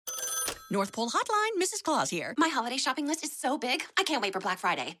North Pole Hotline, Mrs. Claus here. My holiday shopping list is so big, I can't wait for Black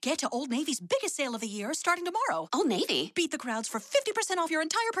Friday. Get to Old Navy's biggest sale of the year starting tomorrow. Old Navy? Beat the crowds for 50% off your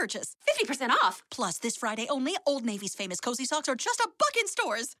entire purchase. 50% off? Plus, this Friday only, Old Navy's famous cozy socks are just $1 in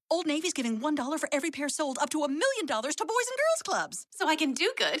stores. Old Navy's giving $1 for every pair sold up to $1 million to boys and girls clubs. So I can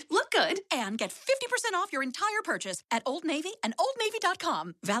do good, look good, and get 50% off your entire purchase at Old Navy and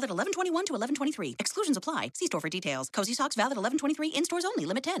OldNavy.com. Valid 11/21 to 11/23. Exclusions apply. See store for details. Cozy socks valid 11/23 in stores only.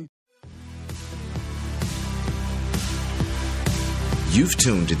 Limit 10. You've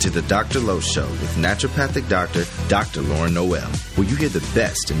tuned into the Dr. Lowe Show with naturopathic doctor, Dr. Lauren Noel, where you hear the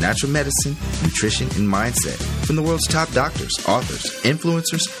best in natural medicine, nutrition, and mindset from the world's top doctors, authors,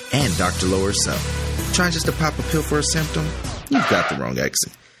 influencers, and Dr. Lowe herself. Trying just to pop a pill for a symptom? You've got the wrong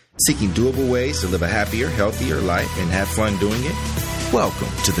exit. Seeking doable ways to live a happier, healthier life and have fun doing it? Welcome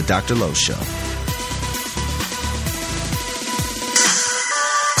to the Dr. Lowe Show.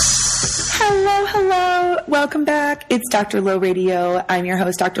 Hello. Welcome back. It's Dr. Lowe Radio. I'm your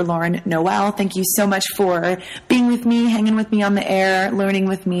host, Dr. Lauren Noel. Thank you so much for being with me, hanging with me on the air, learning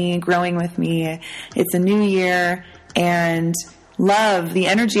with me, growing with me. It's a new year and love the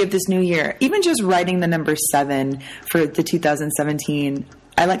energy of this new year. Even just writing the number 7 for the 2017,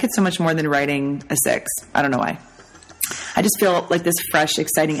 I like it so much more than writing a 6. I don't know why. I just feel like this fresh,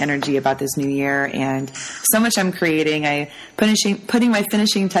 exciting energy about this new year, and so much I'm creating. Putting my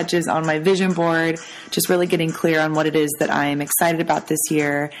finishing touches on my vision board, just really getting clear on what it is that I'm excited about this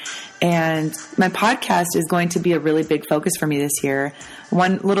year. And my podcast is going to be a really big focus for me this year.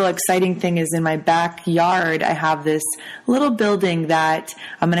 One little exciting thing is in my backyard, I have this little building that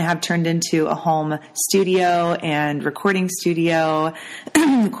I'm going to have turned into a home studio and recording studio.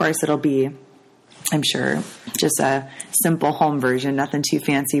 Of course, it'll be, I'm sure, just a simple home version, nothing too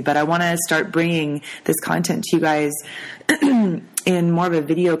fancy. But I want to start bringing this content to you guys in more of a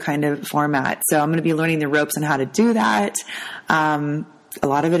video kind of format. So I'm going to be learning the ropes on how to do that. A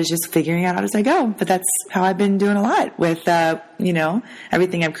lot of it is just figuring it out as I go. But that's how I've been doing a lot with,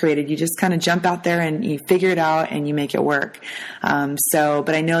 everything I've created. You just kind of jump out there and you figure it out and you make it work.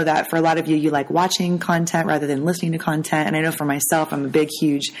 But I know that for a lot of you, you like watching content rather than listening to content. And I know for myself, I'm a big,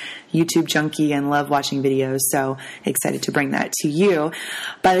 huge YouTube junkie and love watching videos. So excited to bring that to you.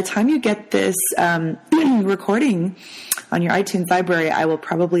 By the time you get this recording on your iTunes library, I will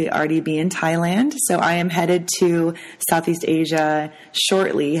probably already be in Thailand. So I am headed to Southeast Asia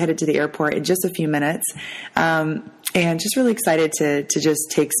shortly, headed to the airport in just a few minutes. And just really excited to just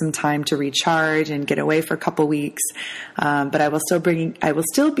take some time to recharge and get away for a couple weeks. But I will still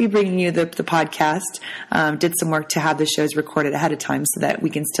be bringing you the podcast. Did some work to have the shows recorded ahead of time so that I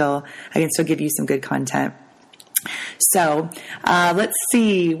can still give you some good content. So, let's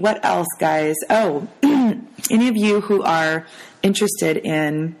see what else, guys. Oh, any of you who are interested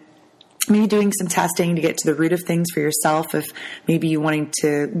in maybe doing some testing to get to the root of things for yourself, if maybe you're wanting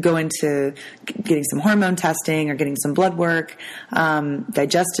to go into getting some hormone testing or getting some blood work,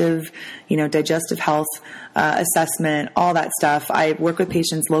 digestive health assessment, all that stuff. I work with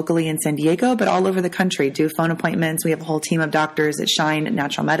patients locally in San Diego, but all over the country, do phone appointments. We have a whole team of doctors at Shine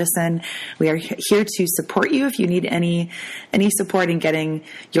Natural Medicine. We are here to support you if you need any support in getting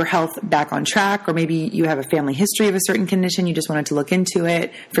your health back on track, or maybe you have a family history of a certain condition. You just wanted to look into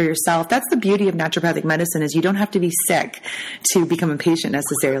it for yourself. That's the beauty of naturopathic medicine, is you don't have to be sick to become a patient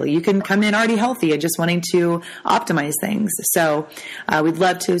necessarily. You can come in already healthy and just wanting to optimize things. So we'd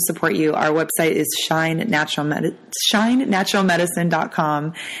love to support you. Our website is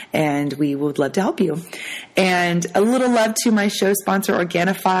shinenaturalmedicine.com, and we would love to help you. And a little love to my show sponsor,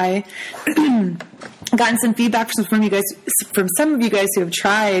 Organifi. Gotten some feedback from some of you guys who have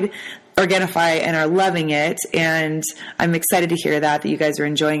tried Organifi and are loving it, and I'm excited to hear that you guys are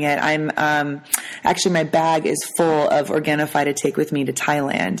enjoying it. I'm actually, my bag is full of Organifi to take with me to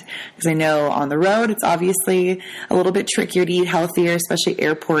Thailand, because I know on the road it's obviously a little bit trickier to eat healthier, especially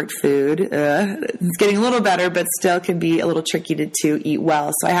airport food. It's getting a little better, but still can be a little tricky to eat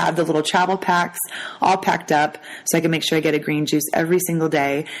well. So I have the little travel packs all packed up so I can make sure I get a green juice every single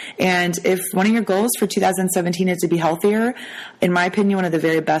day. And if one of your goals for 2017 is to be healthier, in my opinion, one of the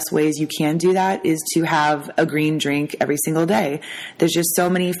very best ways you can do that is to have a green drink every single day. There's just so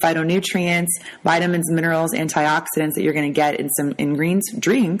many phytonutrients, vitamins, minerals, antioxidants that you're going to get in green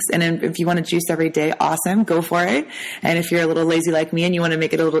drinks. And if you want to juice every day, awesome, go for it. And if you're a little lazy like me and you want to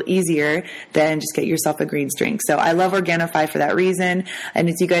make it a little easier, then just get yourself a greens drink. So I love Organifi for that reason. And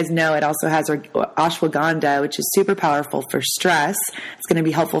as you guys know, it also has ashwagandha, which is super powerful for stress. It's going to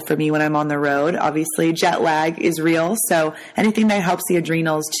be helpful for me when I'm on the road. Obviously, jet lag is real. So anything that helps the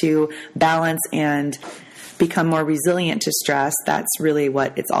adrenals to balance and become more resilient to stress, that's really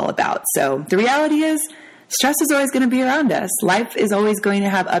what it's all about. So the reality is, stress is always going to be around us. Life is always going to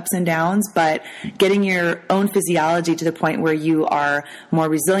have ups and downs, but getting your own physiology to the point where you are more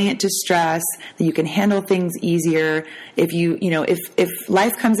resilient to stress, that you can handle things easier. If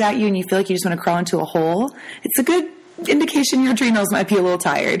life comes at you and you feel like you just want to crawl into a hole, it's a good indication your adrenals might be a little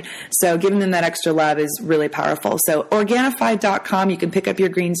tired. So giving them that extra love is really powerful. So Organifi.com, you can pick up your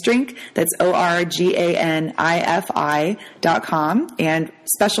greens drink. That's ORGANIFI.com. And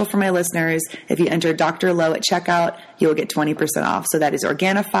special for my listeners, if you enter Dr. Low at checkout, you'll get 20% off. So that is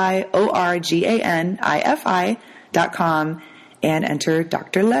Organifi, ORGANIFI.com, and enter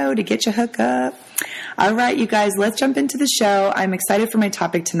Dr. Low to get your hookup. All right, you guys, let's jump into the show. I'm excited for my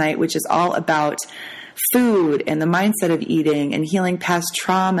topic tonight, which is all about food and the mindset of eating and healing past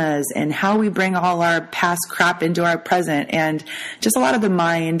traumas and how we bring all our past crap into our present, and just a lot of the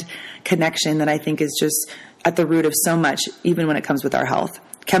mind connection that I think is just at the root of so much, even when it comes to our health.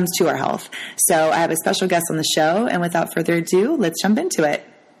 So I have a special guest on the show, and without further ado, let's jump into it.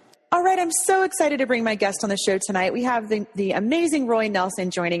 All right, I'm so excited to bring my guest on the show tonight. We have the amazing Roy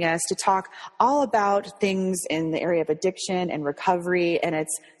Nelson joining us to talk all about things in the area of addiction and recovery. And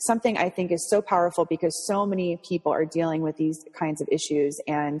it's something I think is so powerful because so many people are dealing with these kinds of issues.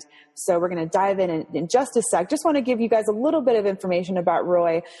 And so we're going to dive in just a sec. Just want to give you guys a little bit of information about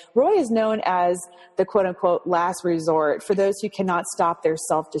Roy. Roy is known as the quote unquote last resort for those who cannot stop their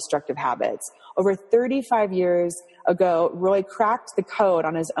self-destructive habits. Over 35 years ago, Roy cracked the code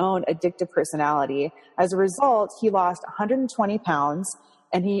on his own addictive personality. As a result, he lost 120 pounds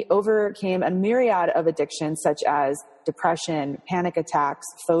and he overcame a myriad of addictions such as depression, panic attacks,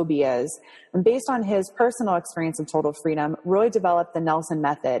 phobias. And based on his personal experience of total freedom, Roy developed the Nelson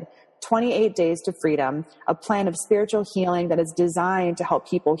Method, 28 Days to Freedom, a plan of spiritual healing that is designed to help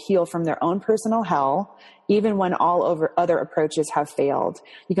people heal from their own personal hell, even when all other approaches have failed.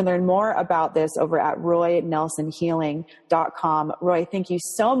 You can learn more about this over at RoyNelsonHealing.com. Roy, thank you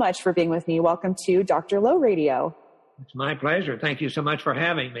so much for being with me. Welcome to Dr. Low Radio. It's my pleasure. Thank you so much for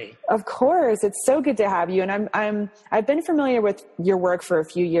having me. Of course. It's so good to have you. And I've been familiar with your work for a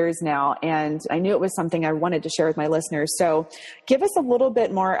few years now, and I knew it was something I wanted to share with my listeners. So give us a little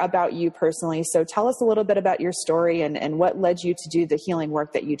bit more about you personally. So tell us a little bit about your story and what led you to do the healing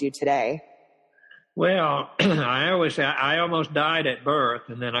work that you do today. Well, I always say I almost died at birth,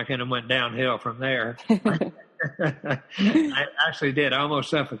 and then I kind of went downhill from there. I actually did. I almost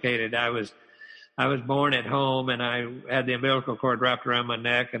suffocated. I was born at home, and I had the umbilical cord wrapped around my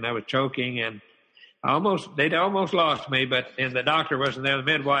neck, and I was choking, and they'd almost lost me, and the doctor wasn't there. The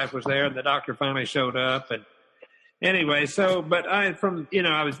midwife was there, and the doctor finally showed up. And anyway,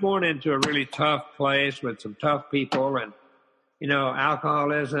 I was born into a really tough place with some tough people, and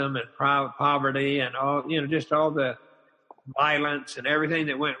alcoholism and poverty and all, just all the violence and everything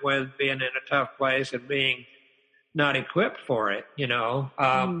that went with being in a tough place and being not equipped for it,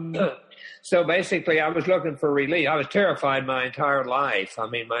 So basically I was looking for relief. I was terrified my entire life. I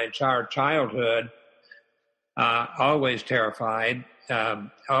mean, my entire childhood, always terrified,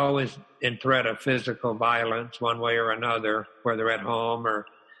 always in threat of physical violence one way or another, whether at home or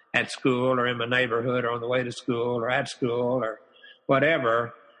at school or in my neighborhood or on the way to school or at school or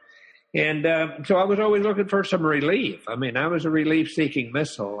whatever. And so I was always looking for some relief. I mean, I was a relief-seeking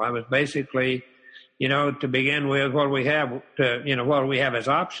missile. I was basically, to begin with, what do we have as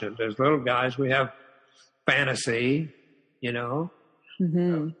options? As little guys, we have fantasy,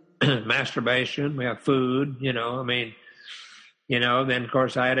 masturbation, we have food, then of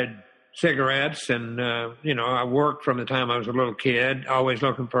course I had cigarettes and, I worked from the time I was a little kid, always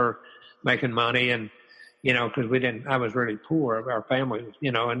looking for making money and, because I was really poor, our family,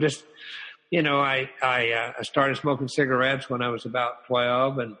 and just, I started smoking cigarettes when I was about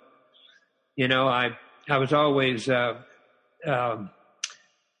 12 and, I was always,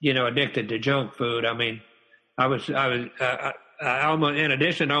 addicted to junk food. I mean, I was almost, in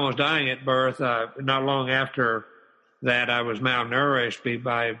addition to almost dying at birth, not long after that, I was malnourished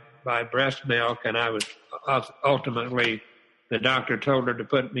by breast milk, and I was ultimately, the doctor told her to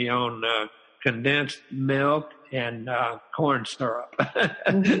put me on condensed milk and corn syrup.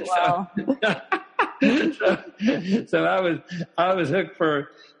 Wow. So I was hooked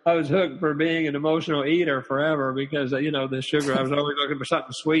for being an emotional eater forever because the sugar. I was always looking for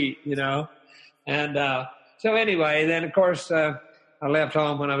something sweet, and so anyway, then of course I left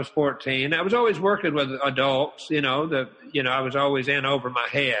home when I was 14. I was always working with adults, I was always in over my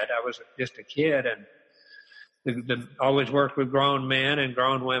head. I was just a kid and always worked with grown men and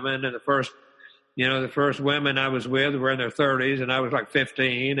grown women. And the first women I was with were in their 30s and I was like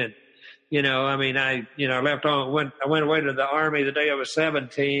 15. And, I mean, I left I went away to the Army the day I was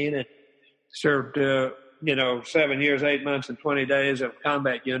 17 and served, 7 years, 8 months, and 20 days of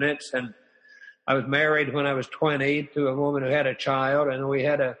combat units. And I was married when I was 20 to a woman who had a child, and we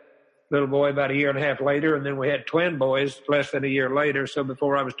had a little boy about a year and a half later, and then we had twin boys less than a year later. So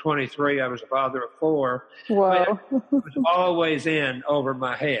before I was 23, I was a father of 4. Whoa. It was always in over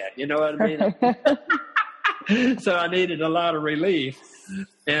my head. You know what I mean? So I needed a lot of relief.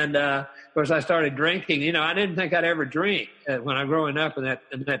 And, of course, I started drinking. I didn't think I'd ever drink when I was growing up in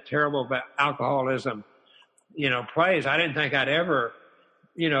that terrible alcoholism, place. I didn't think I'd ever,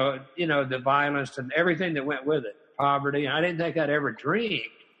 the violence and everything that went with it, poverty. I didn't think I'd ever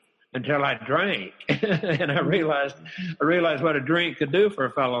drink until I drank. And I realized what a drink could do for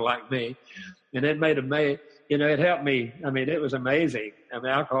a fellow like me. And it it helped me. I mean, it was amazing. I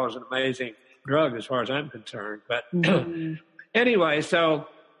mean, alcohol is an amazing drug as far as I'm concerned. But anyway, so,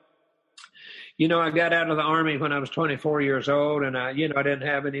 I got out of the Army when I was 24 years old, and I didn't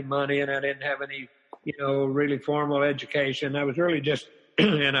have any money, and I didn't have any, really formal education. I was really just,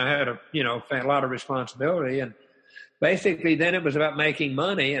 and I had a lot of responsibility. And basically then it was about making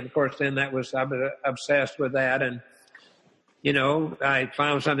money. And of course, then I was obsessed with that. And, I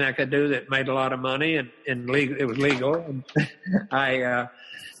found something I could do that made a lot of money and it was legal. And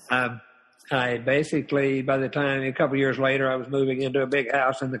I basically, by the time a couple of years later, I was moving into a big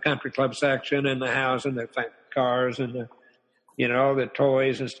house in the country club section, and the house and the cars and all the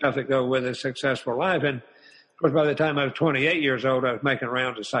toys and stuff that go with a successful life. And of course, by the time I was 28 years old, I was making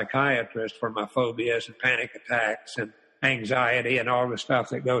rounds as a psychiatrist for my phobias and panic attacks and anxiety and all the stuff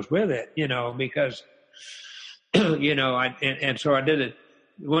that goes with it, because, so I did it.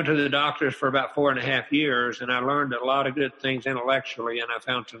 Went to the doctors for about 4.5 years, and I learned a lot of good things intellectually, and I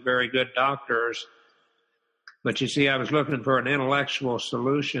found some very good doctors. But you see, I was looking for an intellectual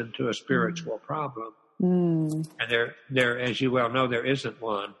solution to a spiritual problem. And there, as you well know, there isn't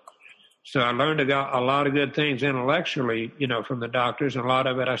one. So I learned a lot of good things intellectually, from the doctors, and a lot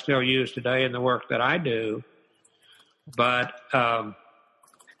of it I still use today in the work that I do. But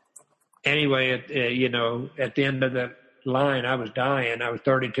anyway, at the end of the line, I was dying. I was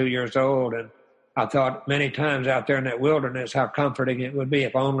 32 years old, and I thought many times out there in that wilderness how comforting it would be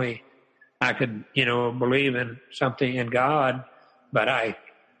if only I could, believe in something in God. But I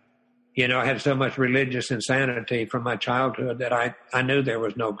had so much religious insanity from my childhood that I knew there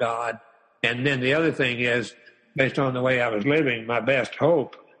was no God. And then the other thing is, based on the way I was living, my best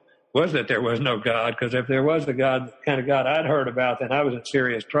hope was that there was no God, because if there was the kind of God I'd heard about, then I was in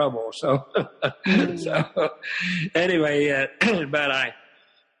serious trouble. So, anyway, but I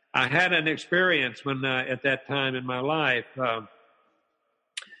had an experience when at that time in my life, some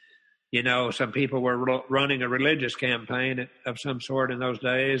people were running a religious campaign of some sort in those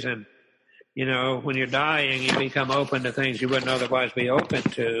days, and when you're dying, you become open to things you wouldn't otherwise be open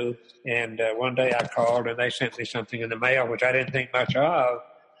to. And one day I called, and they sent me something in the mail, which I didn't think much of,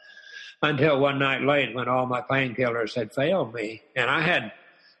 until one night late when all my painkillers had failed me. And I had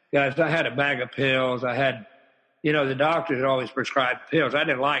a bag of pills. I had, the doctors had always prescribed pills. I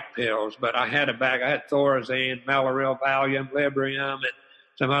didn't like pills, but I had a bag. I had Thorazine, Malarial, Valium, Librium, and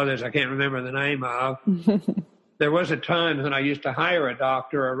some others I can't remember the name of. There was a time when I used to hire a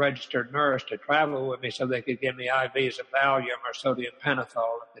doctor or a registered nurse to travel with me so they could give me IVs of Valium or sodium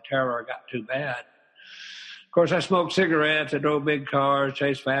pentothal if the terror got too bad. Of course, I smoked cigarettes, I drove big cars,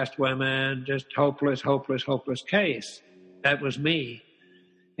 chased fast women, just hopeless case. That was me.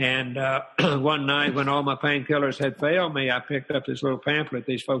 And one night when all my painkillers had failed me, I picked up this little pamphlet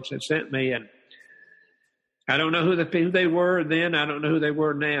these folks had sent me, and I don't know who they were then. I don't know who they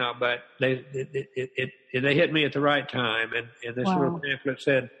were now, but they hit me at the right time. And this little pamphlet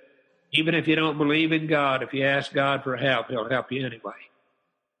said, even if you don't believe in God, if you ask God for help, He'll help you anyway.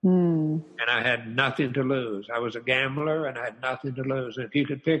 And I had nothing to lose. I was a gambler, and I had nothing to lose. And if you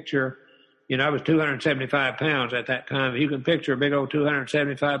could picture, I was 275 pounds at that time. If you can picture a big old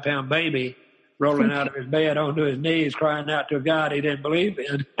 275-pound baby rolling out of his bed onto his knees, crying out to a God he didn't believe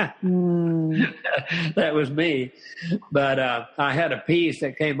in. That was me. But I had a peace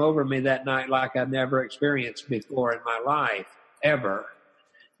that came over me that night like I'd never experienced before in my life, ever.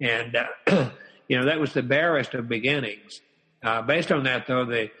 And, that was the barest of beginnings. Based on that, though,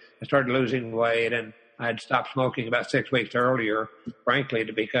 I started losing weight, and I had stopped smoking about 6 weeks earlier, frankly,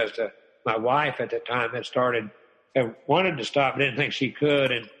 because my wife at the time wanted to stop, didn't think she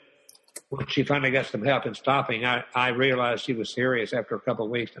could, and when she finally got some help in stopping, I realized she was serious after a couple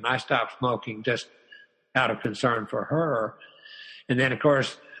of weeks, and I stopped smoking just out of concern for her. And then, of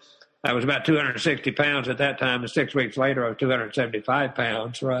course, I was about 260 pounds at that time, and 6 weeks later I was 275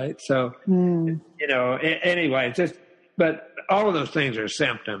 pounds, right? So, anyway, but all of those things are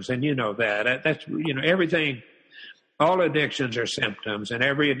symptoms, and you know that. That's, everything, all addictions are symptoms, and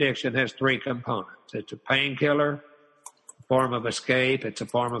every addiction has three components. It's a painkiller, a form of escape, it's a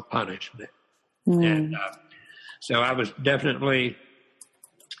form of punishment. And so I was definitely,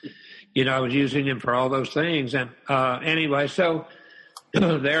 I was using them for all those things. And anyway, so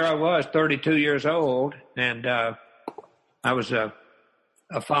there I was, 32 years old, and I was a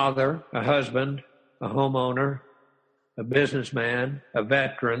father, a husband, a homeowner, a businessman, a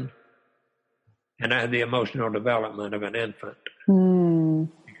veteran, and I had the emotional development of an infant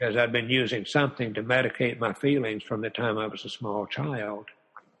because I'd been using something to medicate my feelings from the time I was a small child.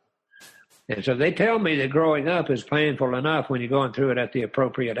 And so they tell me that growing up is painful enough when you're going through it at the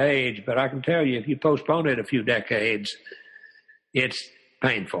appropriate age, but I can tell you if you postpone it a few decades, it's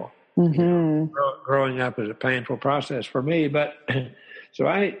painful. Growing up is a painful process for me, but so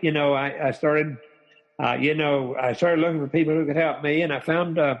I started looking for people who could help me, and I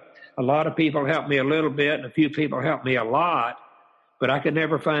found a lot of people helped me a little bit, and a few people helped me a lot, but I could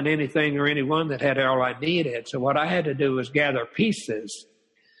never find anything or anyone that had all I needed. So what I had to do was gather pieces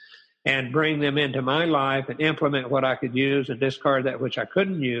and bring them into my life and implement what I could use and discard that which I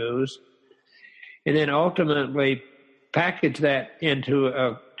couldn't use, and then ultimately package that into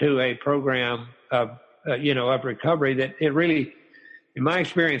a program of recovery that it really, in my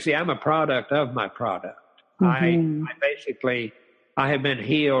experience, I'm a product of my product. I have been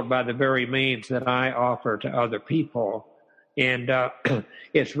healed by the very means that I offer to other people, and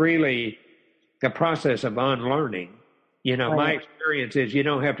it's really a process of unlearning. My experience is you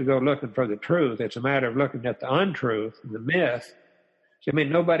don't have to go looking for the truth. It's a matter of looking at the untruth, the myth. I mean,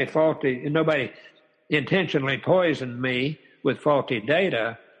 nobody intentionally poisoned me with faulty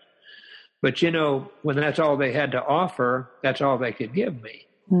data, but when that's all they had to offer, that's all they could give me.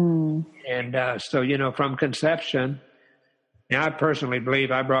 And so, from conception, now I personally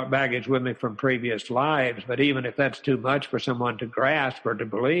believe I brought baggage with me from previous lives, but even if that's too much for someone to grasp or to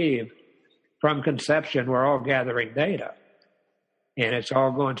believe, from conception, we're all gathering data. And it's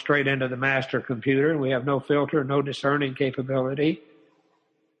all going straight into the master computer, and we have no filter, no discerning capability.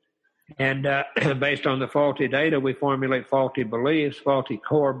 And based on the faulty data, we formulate faulty beliefs, faulty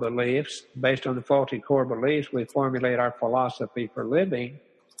core beliefs. Based on the faulty core beliefs, we formulate our philosophy for living.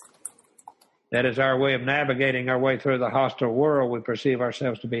 That is our way of navigating our way through the hostile world we perceive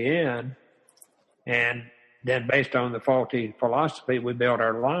ourselves to be in. And then based on the faulty philosophy, we build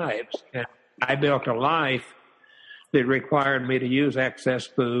our lives. And I built a life that required me to use excess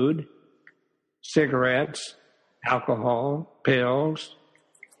food, cigarettes, alcohol, pills,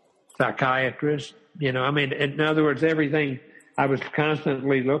 psychiatrists, in other words, everything. I was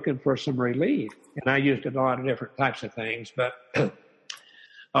constantly looking for some relief, and I used a lot of different types of things, but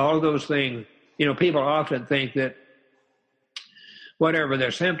all of those things, people often think that whatever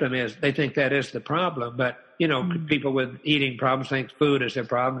their symptom is, they think that is the problem, but people with eating problems think food is their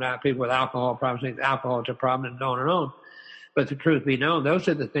problem. Now, people with alcohol problems think alcohol is a problem, and on and on. But the truth be known, those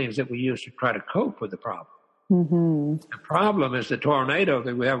are the things that we use to try to cope with the problem. The problem is the tornado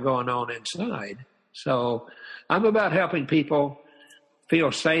that we have going on inside. So I'm about helping people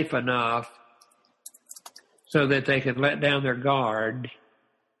feel safe enough so that they can let down their guard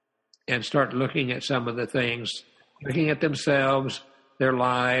and start looking at some of the things, looking at themselves, their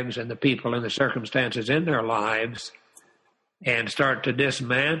lives, and the people and the circumstances in their lives, and start to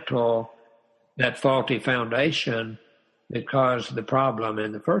dismantle that faulty foundation that caused the problem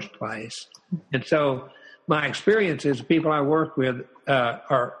in the first place. And so my experience is people I work with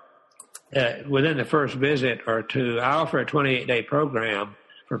are within the first visit or two, I offer a 28-day program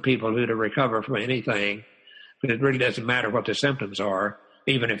for people who to recover from anything, but it really doesn't matter what the symptoms are,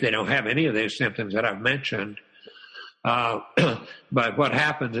 even if they don't have any of these symptoms that I've mentioned. But what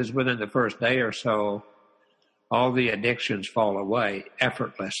happens is within the first day or so, all the addictions fall away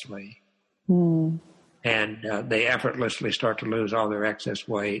effortlessly. And they effortlessly start to lose all their excess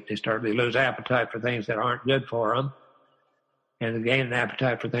weight. They lose appetite for things that aren't good for them, and they gain an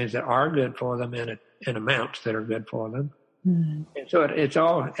appetite for things that are good for them in amounts that are good for them. And so it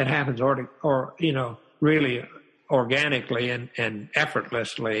happens really organically and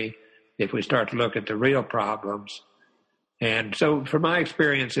effortlessly if we start to look at the real problems. And so from my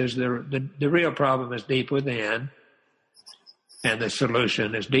experiences, the real problem is deep within, and the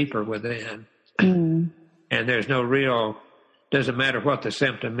solution is deeper within. And there's doesn't matter what the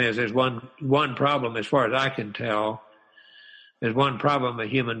symptom is. There's one problem, as far as I can tell, there's one problem a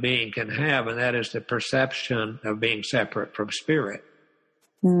human being can have, and that is the perception of being separate from spirit.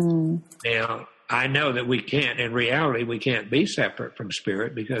 Now, I know that in reality, we can't be separate from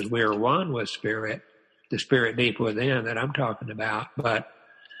spirit because we're one with spirit, the spirit deep within that I'm talking about. But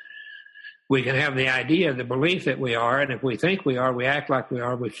we can have the idea, the belief that we are, and if we think we are, we act like we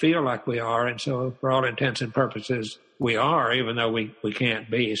are, we feel like we are, and so for all intents and purposes, we are, even though we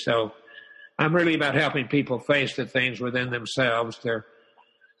can't be. So I'm really about helping people face the things within themselves. There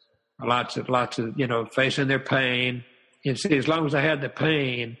are lots of, facing their pain. And see, as long as I had the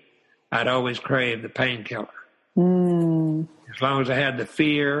pain, I'd always crave the painkiller. As long as I had the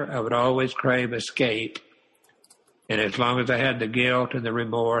fear, I would always crave escape. And as long as I had the guilt and the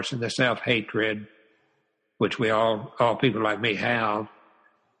remorse and the self-hatred, which all people like me have,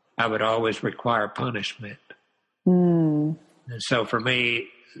 I would always require punishment. And so for me,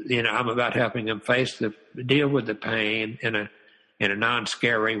 I'm about helping them deal with the pain in a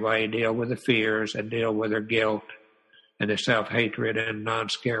non-scary way, deal with the fears and deal with their guilt and their self-hatred in a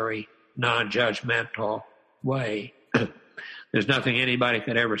non-scary, non-judgmental way. There's nothing anybody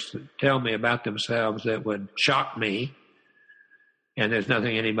could ever tell me about themselves that would shock me, and there's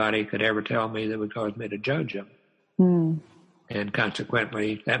nothing anybody could ever tell me that would cause me to judge them. And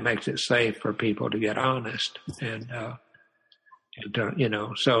consequently, that makes it safe for people to get honest.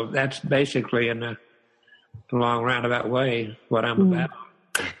 So that's basically in a long roundabout way what I'm about.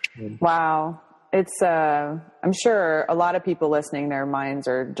 Wow. It's, I'm sure a lot of people listening, their minds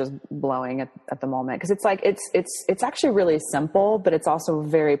are just blowing at the moment. Cause it's like, it's actually really simple, but it's also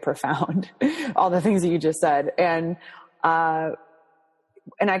very profound. All the things that you just said. And I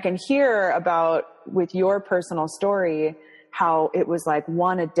can hear about with your personal story, how it was like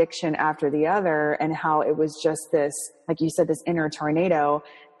one addiction after the other and how it was just this, like you said, this inner tornado.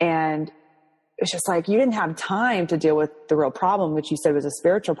 And it's just like, you didn't have time to deal with the real problem, which you said was a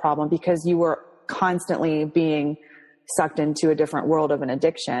spiritual problem, because you were constantly being sucked into a different world of an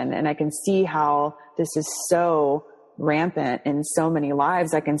addiction. And I can see how this is so rampant in so many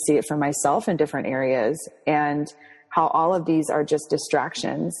lives. I can see it for myself in different areas, and how all of these are just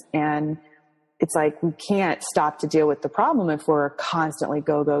distractions. And it's like, we can't stop to deal with the problem if we're constantly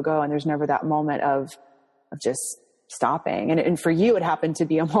go, go, go. And there's never that moment of just stopping. And for you, it happened to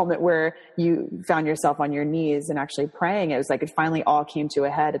be a moment where you found yourself on your knees and actually praying. It was like, it finally all came to a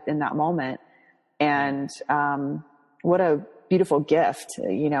head in that moment. And what a beautiful gift.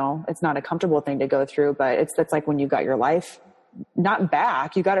 It's not a comfortable thing to go through, but that's like when you got your life not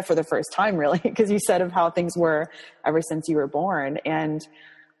back, you got it for the first time, really, because you said of how things were ever since you were born. And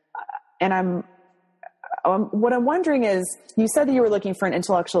what I'm wondering is, you said that you were looking for an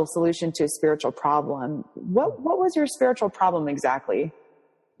intellectual solution to a spiritual problem. What was your spiritual problem exactly?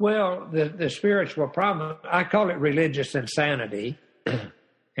 Well, the spiritual problem, I call it religious insanity.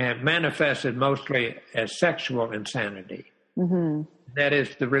 And manifested mostly as sexual insanity. Mm-hmm. That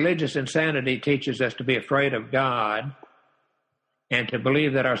is, the religious insanity teaches us to be afraid of God and to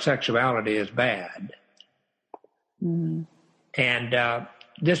believe that our sexuality is bad. Mm-hmm. And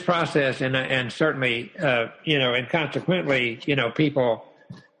this process, and certainly, and consequently, people,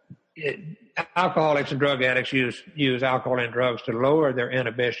 alcoholics and drug addicts use alcohol and drugs to lower their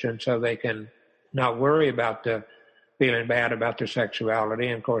inhibition so they can not worry about feeling bad about their sexuality.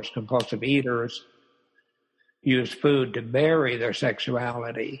 And of course, compulsive eaters use food to bury their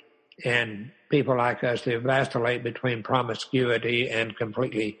sexuality. And people like us, they vacillate between promiscuity and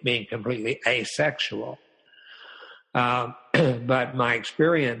being completely asexual. But my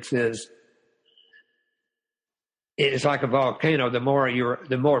experience is, it's like a volcano. The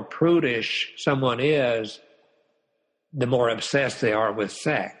more prudish someone is, the more obsessed they are with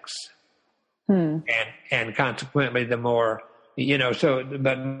sex. And consequently, the more,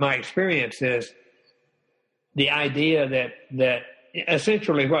 but my experience is the idea that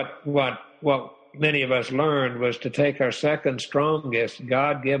essentially what many of us learned was to take our second strongest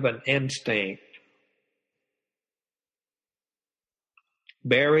God-given instinct,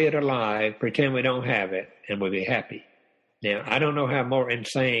 bury it alive, pretend we don't have it, and we'll be happy. Now, I don't know how more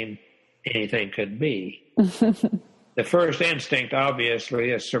insane anything could be. The first instinct,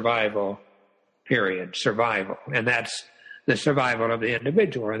 obviously, is survival. Period. Survival. And that's the survival of the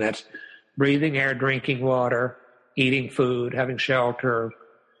individual. And that's breathing air, drinking water, eating food, having shelter,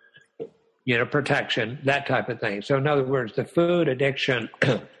 protection, that type of thing. So in other words, the food addiction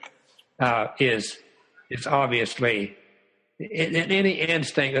is obviously, in any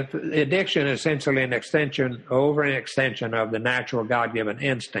instinct, addiction is essentially an extension of the natural God-given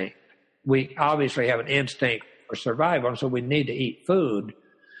instinct. We obviously have an instinct for survival, and so we need to eat food.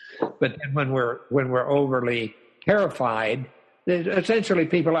 But then when we're overly terrified, essentially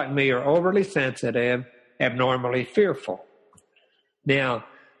people like me are overly sensitive, abnormally fearful. Now,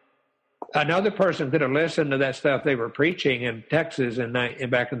 another person could have listened to that stuff they were preaching in Texas and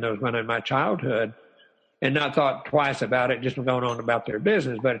back in my childhood, and not thought twice about it, just going on about their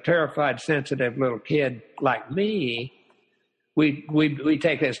business. But a terrified, sensitive little kid like me, we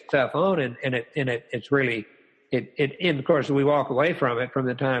take this stuff on, and it's really and of course we walk away from it from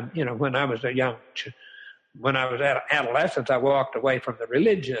the time, when I was when I was at adolescence, I walked away from the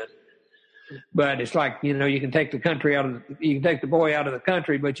religion. But it's like, you can take you can take the boy out of the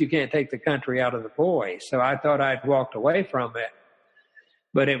country, but you can't take the country out of the boy. So I thought I'd walked away from it,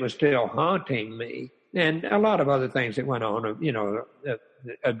 but it was still haunting me. And a lot of other things that went on,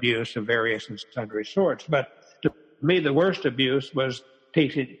 abuse of various and sundry sorts. But to me, the worst abuse was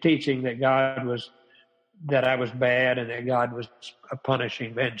teaching that I was bad and that God was a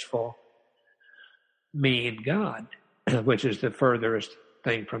punishing, vengeful, mean God, which is the furthest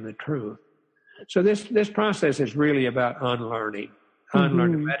thing from the truth. So this process is really about unlearning,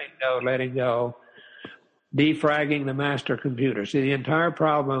 letting go, defragging the master computer. See, the entire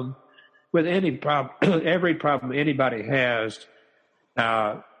problem with every problem anybody has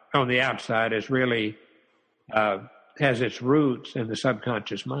on the outside is really has its roots in the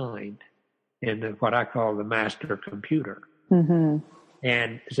subconscious mind, in what I call the master computer. Mm-hmm.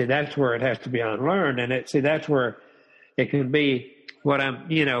 And see, that's where it has to be unlearned. And that's where it can be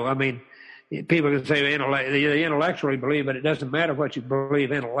people can say they intellectually believe, but it doesn't matter what you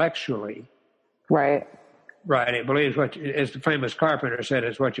believe intellectually. Right. Right. It believes as the famous Carpenter said,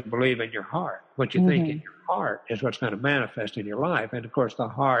 is what you believe in your heart. What you think in your heart is what's going to manifest in your life. And of course, the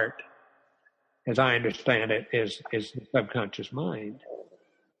heart, as I understand it, is the subconscious mind.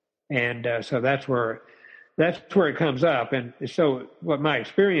 And so that's where it comes up. And so what my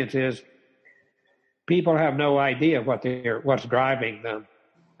experience is, people have no idea what's driving them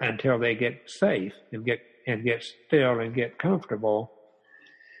until they get safe and get still and get comfortable.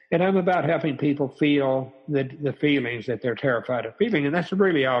 And I'm about helping people feel the feelings that they're terrified of feeling. And that's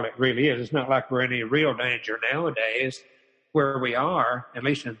really all it really is. It's not like we're in any real danger nowadays where we are, at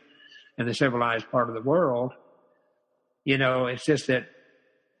least in the civilized part of the world. It's just that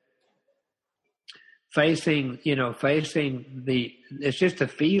facing it's just the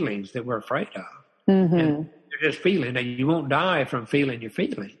feelings that we're afraid of. Mm-hmm. And you're just feeling that you won't die from feeling your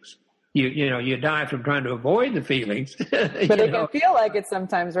feelings. You die from trying to avoid the feelings. But it can feel like it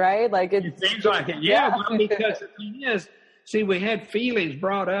sometimes, right? Like it seems like it. Yeah. Well, because the thing is, see, we had feelings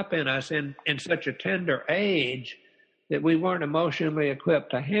brought up in us in such a tender age that we weren't emotionally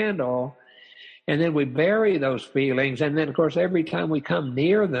equipped to handle. And then we bury those feelings. And then, of course, every time we come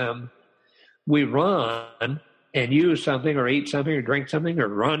near them, we run and use something or eat something or drink something or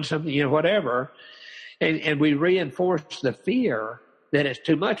run something, whatever. And we reinforce the fear that it's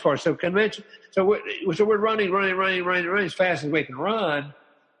too much for us. So we're running as fast as we can run,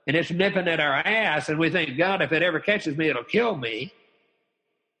 and it's nipping at our ass, and we think, God, if it ever catches me, it'll kill me.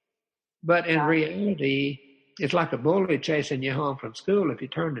 But in reality, it's like a bully chasing you home from school. If you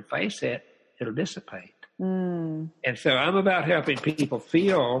turn and face it, it'll dissipate. Mm. And so I'm about helping people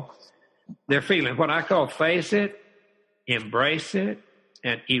feel their feeling. What I call face it, embrace it,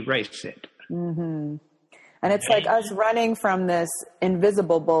 and erase it. Mm-hmm. And it's like us running from this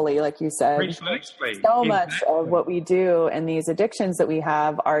invisible bully, like you said. Precisely. So much of what we do and these addictions that we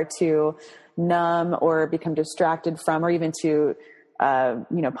have are to numb or become distracted from, or even to,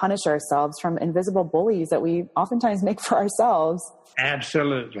 punish ourselves from invisible bullies that we oftentimes make for ourselves.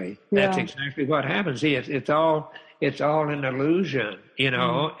 Absolutely. Yeah. That's exactly what happens. See, it's all an illusion,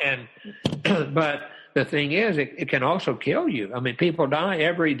 and, but the thing is, it can also kill you. I mean, people die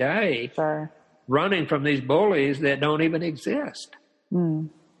every day. Sure. Running from these bullies that don't even exist. Mm.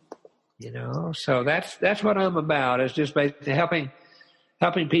 So that's what I'm about, is just basically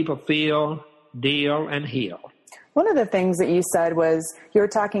helping people feel, deal, and heal. One of the things that you said was, you were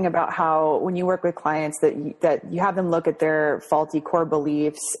talking about how when you work with clients that you have them look at their faulty core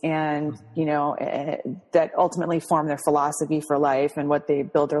beliefs and, that ultimately form their philosophy for life and what they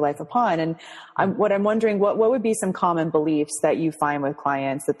build their life upon. And I'm wondering, what would be some common beliefs that you find with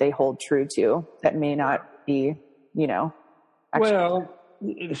clients that they hold true to that may not be, actually. Well,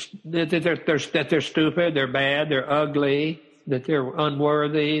 that they're stupid, they're bad, they're ugly, that they're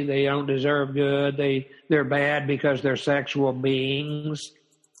unworthy, they don't deserve good, they're bad because they're sexual beings.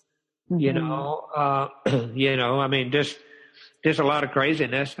 Mm-hmm. I mean, just a lot of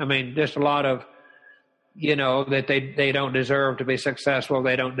craziness. I mean, just a lot of, that they don't deserve to be successful,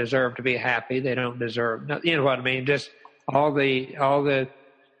 they don't deserve to be happy, they don't deserve, you know what I mean? Just all the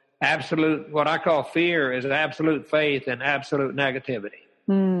absolute, what I call fear is absolute faith and absolute negativity.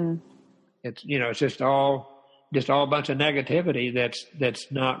 Mm. It's, it's just all just all a bunch of negativity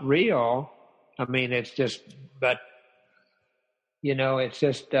that's not real. I mean, it's just, but, it's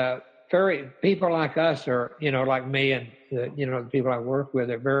just people like us are, like me and, the people I work with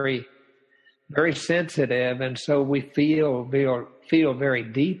are very, very sensitive. And so we feel very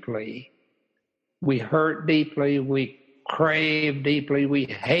deeply. We hurt deeply. We crave deeply. We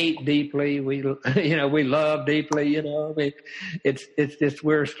hate deeply. We love deeply, it's just,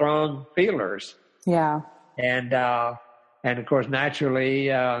 we're strong feelers. Yeah. And of course, naturally,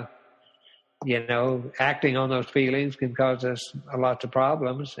 acting on those feelings can cause us lots of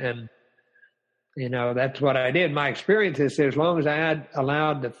problems. And, that's what I did. My experience is as long as I had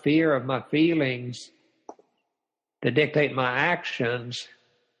allowed the fear of my feelings to dictate my actions,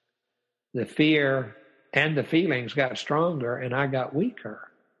 the fear and the feelings got stronger and I got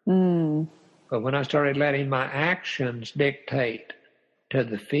weaker. Mm. But when I started letting my actions dictate to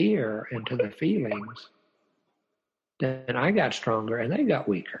the fear and to the feelings, then I got stronger and they got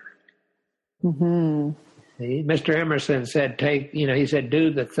weaker. Mm-hmm. See, Mr. Emerson said, he said,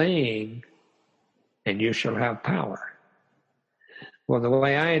 do the thing and you shall have power. Well, the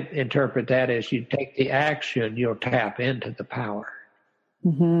way I interpret that is you take the action, you'll tap into the power.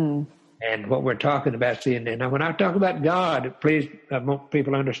 Mm-hmm. And what we're talking about, now when I talk about God, please, I want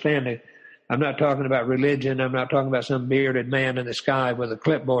people to understand it. I'm not talking about religion. I'm not talking about some bearded man in the sky with a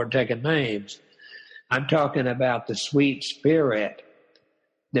clipboard taking names. I'm talking about the sweet spirit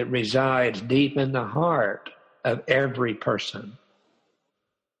that resides deep in the heart of every person.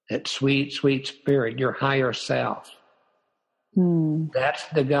 That sweet, sweet spirit, your higher self. That's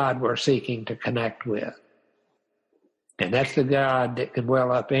the God we're seeking to connect with. And that's the God that can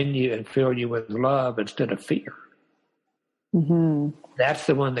well up in you and fill you with love instead of fear. Mm-hmm. That's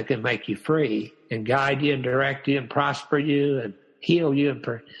the one that can make you free and guide you and direct you and prosper you and heal you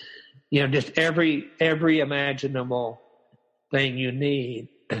and just every imaginable thing you need.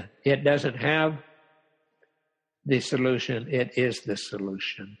 It doesn't have the solution. It is the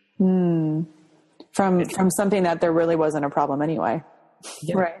solution. Mm. From something that there really wasn't a problem anyway.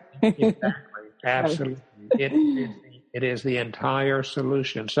 Yeah, right. Exactly. Absolutely. It is the entire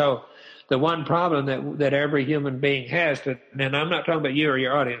solution. So the one problem that every human being has, and I'm not talking about you or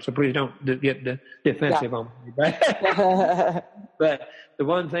your audience, so please don't get defensive on me. But the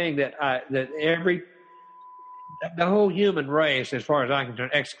one thing that the whole human race, as far as I can tell,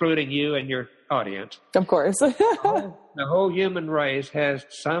 excluding you and your audience. Of course. The whole human race has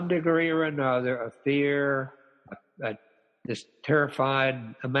some degree or another of fear, this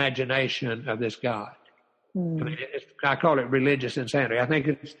terrified imagination of this God. I mean, I call it religious insanity. I think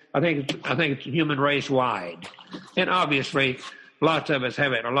it's human race wide, and obviously, lots of us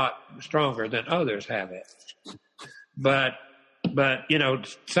have it a lot stronger than others have it. But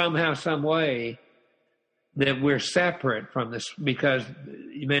somehow, some way, that we're separate from this, because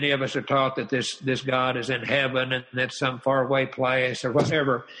many of us are taught that this God is in heaven and that's some faraway place or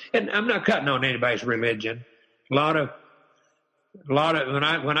whatever. And I'm not cutting on anybody's religion. A lot of when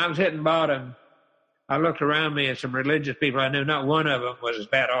I was hitting bottom, I looked around me at some religious people I knew. Not one of them was as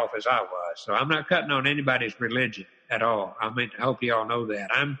bad off as I was. So I'm not cutting on anybody's religion at all. I mean, I hope you all know that.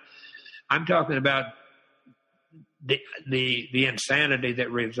 I'm talking about the insanity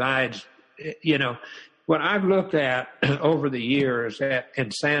that resides. What I've looked at over the years at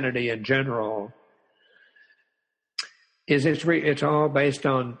insanity in general is it's all based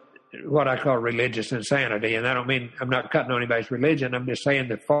on what I call religious insanity. And I don't mean I'm not cutting on anybody's religion. I'm just saying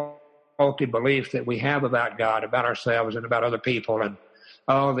the faulty beliefs that we have about God, about ourselves, and about other people, and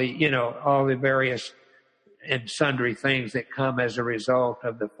all the various and sundry things that come as a result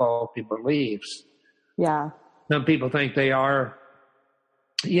of the faulty beliefs. Yeah. Some people think they are,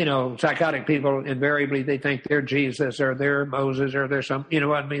 psychotic people, invariably they think they're Jesus or they're Moses or they're some,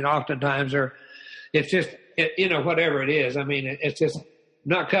 oftentimes, or it's just, whatever it is. I mean, it's just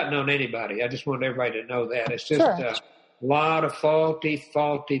not cutting on anybody. I just want everybody to know that. It's just a lot of faulty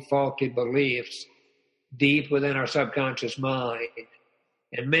beliefs deep within our subconscious mind.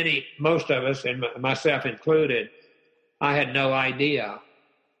 And most of us, and myself included, I had no idea.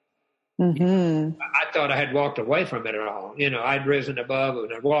 Mm-hmm. I thought I had walked away from it all. I'd risen above it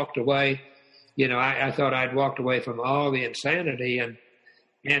and I walked away. I thought I'd walked away from all the insanity and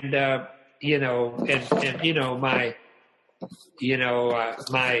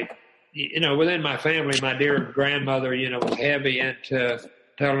within my family, my dear grandmother, was heavy into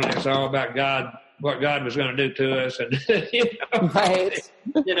telling us all about God, what God was going to do to us, and right.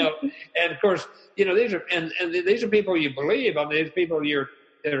 And of course, these are people you believe. I mean, these people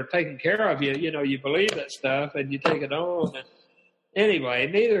that are taking care of you. You believe that stuff and you take it on. And anyway,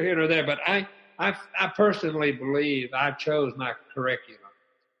 neither here nor there. But I I personally believe I chose my curriculum,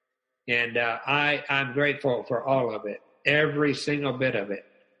 and I'm grateful for all of it, every single bit of it.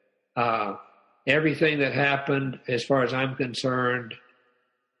 Everything that happened, as far as I'm concerned,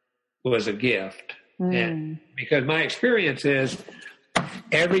 was a gift. And because my experience is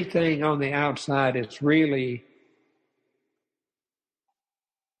everything on the outside is really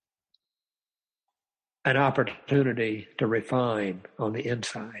an opportunity to refine on the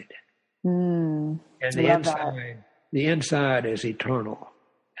inside. And the inside is eternal.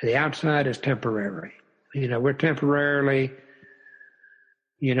 The outside is temporary. We're temporarily,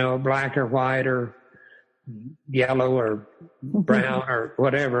 black or white or yellow or brown or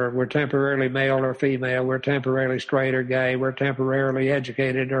whatever. We're temporarily male or female. We're temporarily straight or gay. We're temporarily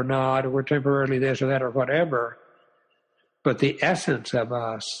educated or not. Or we're temporarily this or that or whatever. But the essence of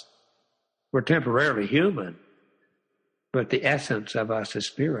us, we're temporarily human, but the essence of us is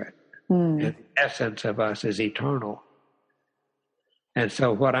spirit. And the essence of us is eternal. And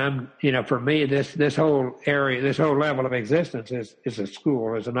so what for me, this whole area, this whole level of existence is a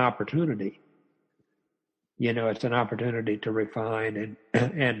school, is an opportunity. It's an opportunity to refine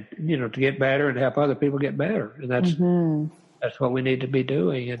and to get better and help other people get better. And that's what we need to be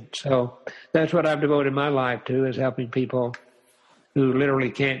doing. And so that's what I've devoted my life to, is helping people who literally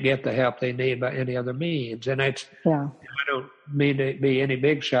can't get the help they need by any other means. And I don't mean to be any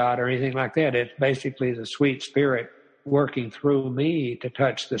big shot or anything like that. It's basically the sweet spirit working through me to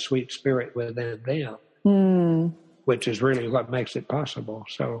touch the sweet spirit within them, which is really what makes it possible.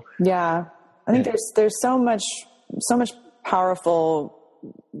 So I think there's so much powerful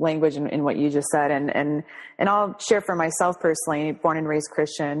language in what you just said. And I'll share for myself personally, born and raised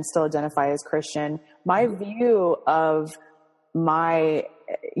Christian, still identify as Christian. My view of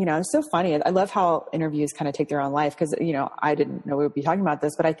it's so funny. I love how interviews kind of take their own life, because, I didn't know we would be talking about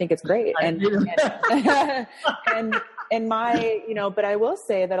this, but I think it's great. And but I will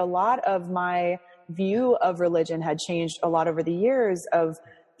say that a lot of my view of religion had changed a lot over the years of,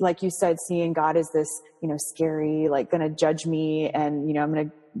 like you said, seeing God as this, scary, like going to judge me and, I'm going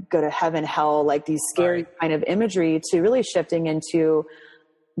to go to heaven, hell, like these scary kind of imagery, to really shifting into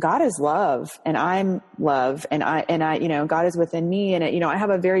God is love and I'm love and I, God is within me. And I have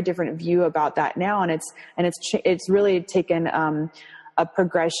a very different view about that now. And it's really taken a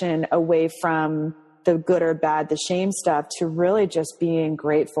progression away from the good or bad, the shame stuff, to really just being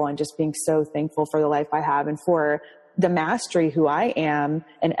grateful and just being so thankful for the life I have and for the mastery who I am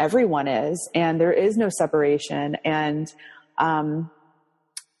and everyone is, and there is no separation. And, and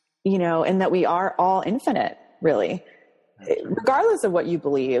that we are all infinite, really, regardless of what you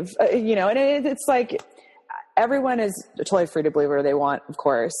believe, and it's like, everyone is totally free to believe whatever they want, of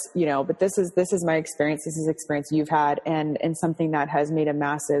course, but this is my experience. This is experience you've had, and something that has made a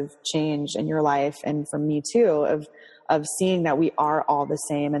massive change in your life. And for me too, of seeing that we are all the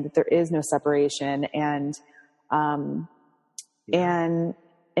same and that there is no separation, and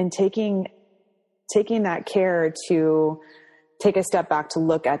taking that care to take a step back to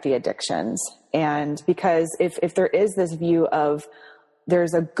look at the addictions. And because if there is this view of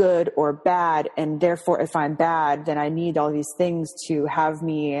there's a good or bad, and therefore if I'm bad, then I need all these things to have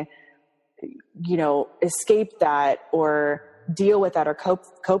me, escape that or deal with that or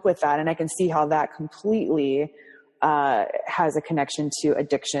cope with that. And I can see how that completely has a connection to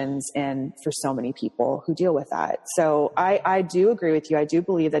addictions, and for so many people who deal with that. So I do agree with you. I do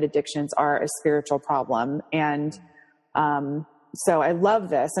believe that addictions are a spiritual problem. And so I love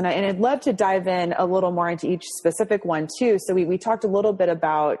this, and I'd love to dive in a little more into each specific one too. So we talked a little bit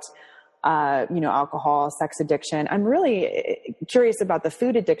about, alcohol, sex addiction. I'm really curious about the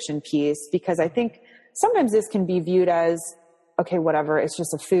food addiction piece, because I think sometimes this can be viewed as, okay, whatever, it's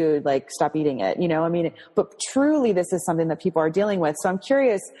just a food, like stop eating it, but truly this is something that people are dealing with. So I'm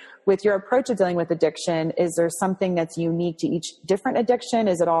curious, with your approach to dealing with addiction, is there something that's unique to each different addiction?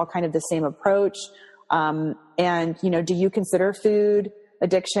 Is it all kind of the same approach? Do you consider food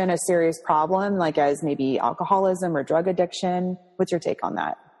addiction a serious problem, like as maybe alcoholism or drug addiction? What's your take on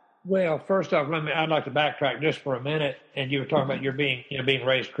that? Well, first off, I'd like to backtrack just for a minute. And you were talking about your being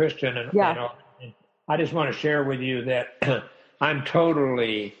raised Christian, and I just want to share with you that I'm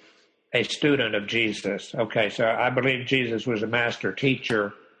totally a student of Jesus. Okay, so I believe Jesus was a master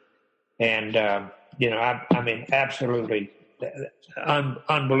teacher, and absolutely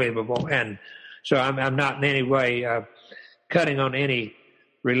unbelievable. And so I'm not in any way cutting on any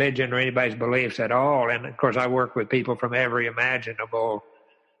religion or anybody's beliefs at all. And of course, I work with people from every imaginable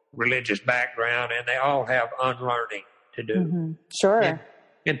religious background, and they all have unlearning to do. Mm-hmm. Sure.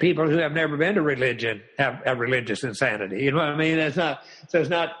 And people who have never been to religion have religious insanity. You know what I mean? It's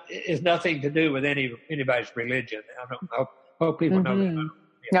nothing to do with anybody's religion. I hope people know that.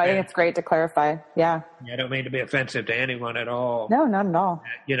 No, I think it's great to clarify. Yeah. I don't mean to be offensive to anyone at all. No, not at all.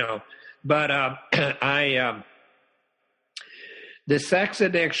 You know, but the sex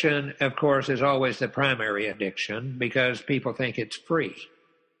addiction, of course, is always the primary addiction because people think it's free.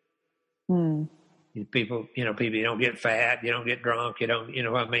 People, you don't get fat, you don't get drunk, you know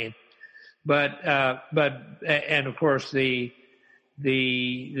what I mean? But and of course the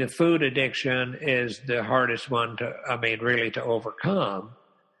food addiction is the hardest one really to overcome.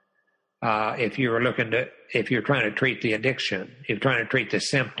 If you're trying to treat the addiction, if you're trying to treat the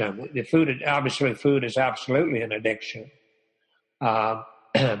symptom, food is absolutely an addiction. But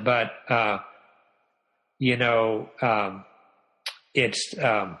it's,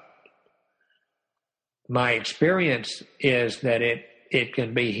 my experience is that it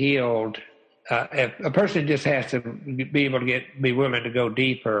can be healed. If a person just has to be able to be willing to go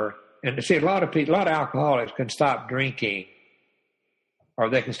deeper. And to see a lot of alcoholics can stop drinking, or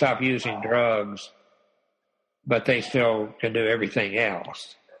they can stop using drugs, but they still can do everything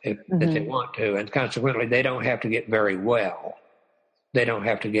else if they want to. And consequently, they don't have to get very well. They don't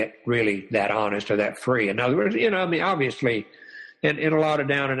have to get really that honest or that free. In other words, obviously, and a lot of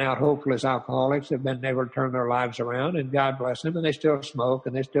down and out hopeless alcoholics have been able to turn their lives around, and God bless them, and they still smoke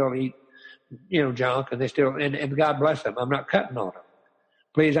and they still eat, junk, and they still, and God bless them. I'm not cutting on them.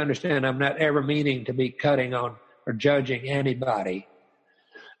 Please understand, I'm not ever meaning to be cutting on or judging anybody,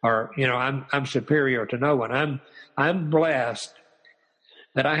 or I'm superior to no one. I'm blessed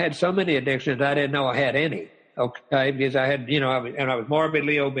that I had so many addictions I didn't know I had any. Okay, because I had, I was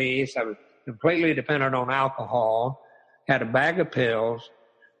morbidly obese. I was completely dependent on alcohol. Had a bag of pills.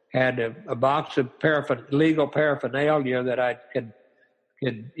 Had a box of legal paraphernalia that I could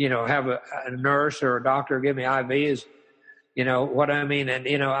have a nurse or a doctor give me IVs. You know what I mean? And,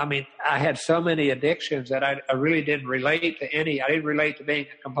 I had so many addictions that I really didn't relate to any. I didn't relate to being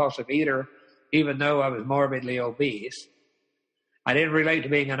a compulsive eater, even though I was morbidly obese. I didn't relate to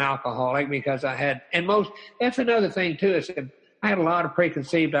being an alcoholic because that's another thing too, is I had a lot of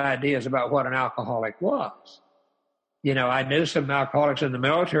preconceived ideas about what an alcoholic was. I knew some alcoholics in the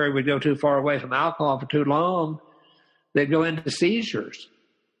military would go too far away from alcohol for too long. They'd go into seizures,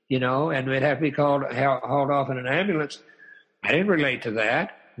 and they'd have to be hauled off in an ambulance. I didn't relate to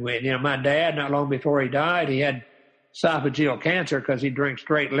that. My dad, not long before he died, he had esophageal cancer because he drank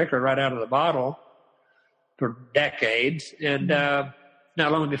straight liquor right out of the bottle for decades. And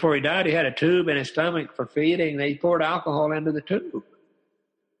not long before he died, he had a tube in his stomach for feeding. They poured alcohol into the tube.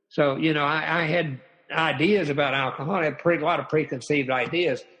 So, I had ideas about alcohol. I had a lot of preconceived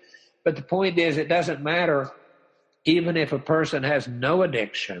ideas. But the point is, it doesn't matter even if a person has no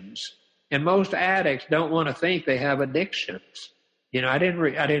addictions. And most addicts don't want to think they have addictions. But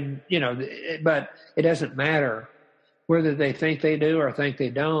it doesn't matter whether they think they do or think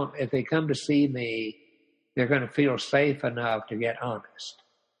they don't. If they come to see me, they're going to feel safe enough to get honest.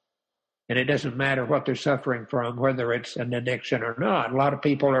 And it doesn't matter what they're suffering from, whether it's an addiction or not. A lot of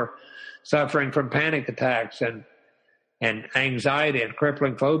people are suffering from panic attacks and anxiety and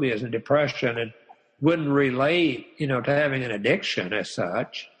crippling phobias and depression, and wouldn't relate, to having an addiction as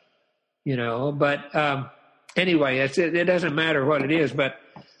such, But anyway, it doesn't matter what it is, but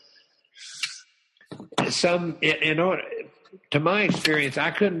to my experience,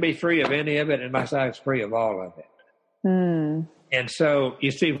 I couldn't be free of any of it unless I was free of all of it. And so, you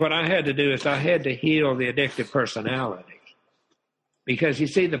see, what I had to do is I had to heal the addictive personality. Because, you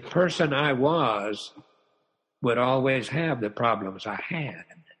see, the person I was would always have the problems I had.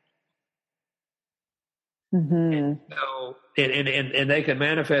 And so, and they can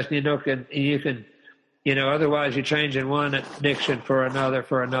manifest, otherwise you're changing one addiction for another.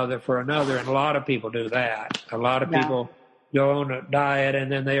 And a lot of people do that. A lot of people go on a diet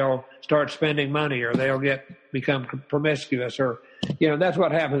and then they'll start spending money, or they'll become promiscuous, or, that's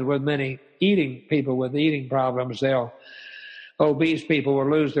what happens with many people with eating problems. Obese people will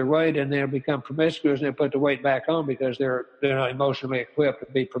lose their weight and they'll become promiscuous, and they'll put the weight back on because they're not emotionally equipped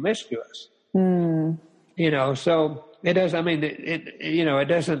to be promiscuous. So it does. I mean, it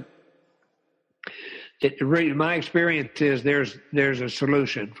doesn't. My experience is there's a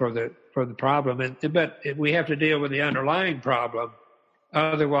solution for the problem, but we have to deal with the underlying problem.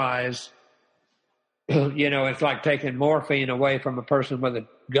 Otherwise, it's like taking morphine away from a person with a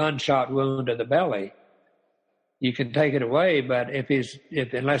gunshot wound to the belly. You can take it away, but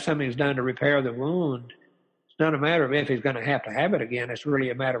unless something's done to repair the wound, it's not a matter of if he's going to have it again. It's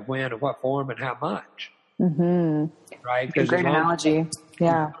really a matter of when and what form and how much. Mm-hmm. Right? Great analogy.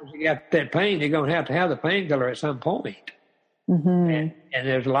 Yeah. As you got that pain, you're going to have the painkiller at some point. And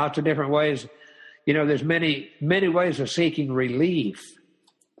there's lots of different ways. There's many ways of seeking relief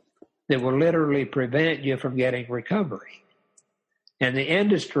that will literally prevent you from getting recovery. And the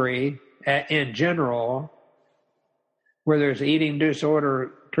industry in general, where there's eating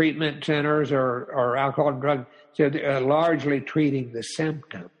disorder treatment centers or alcohol and drug, so they're largely treating the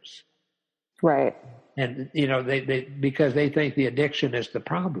symptoms. Right. And, they because they think the addiction is the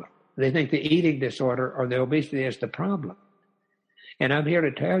problem. They think the eating disorder or the obesity is the problem. And I'm here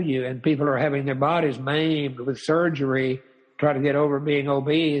to tell you, and people are having their bodies maimed with surgery, try to get over being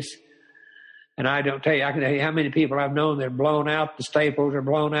obese. And I can tell you how many people I've known that have blown out the staples or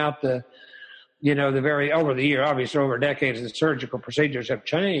blown out over the year, obviously over decades, the surgical procedures have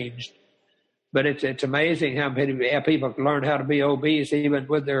changed. But it's amazing how people learn how to be obese even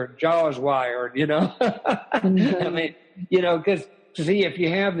with their jaws wired, I mean, because see, if you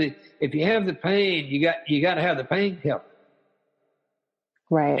have the pain, you got to have the painkiller.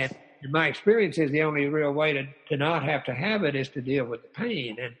 Right. And in my experience is the only real way to not have to have it is to deal with the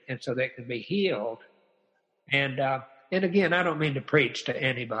pain, and so that can be healed. And again, I don't mean to preach to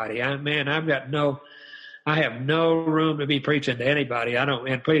anybody. I have no room to be preaching to anybody.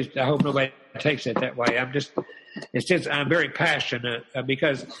 And please, I hope nobody takes it that way. I'm very passionate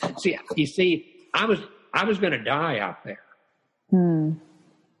because I was going to die out there. And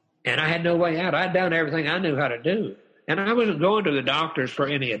I had no way out. I'd done everything I knew how to do. And I wasn't going to the doctors for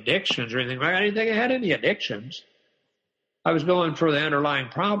any addictions or anything like that. I didn't think I had any addictions. I was going for the underlying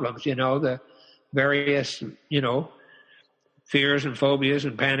problems, the various, fears and phobias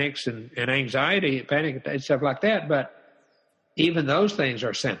and panics and anxiety, panic and stuff like that. But even those things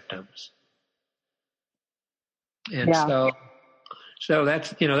are symptoms. And so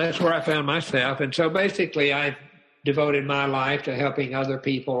that's where I found myself. And so basically I've devoted my life to helping other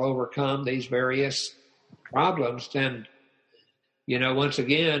people overcome these various problems. And, once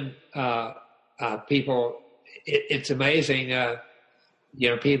again, people, it's amazing.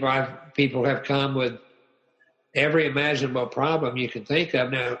 People have come with every imaginable problem you can think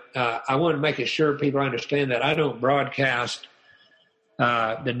of. Now, I want to make it sure people understand that I don't broadcast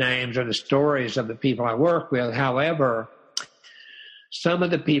the names or the stories of the people I work with. However, some of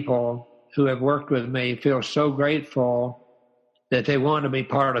the people who have worked with me feel so grateful that they want to be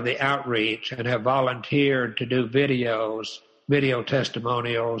part of the outreach and have volunteered to do video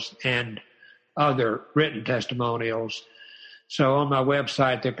testimonials and other written testimonials. So on my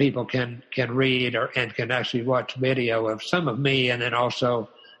website there people can read and can actually watch video of some of me and then also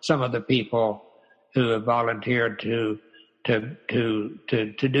some of the people who have volunteered to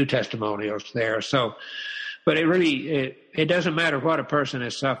do testimonials there. So, but it doesn't matter what a person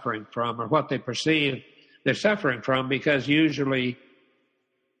is suffering from or what they perceive they're suffering from, because usually,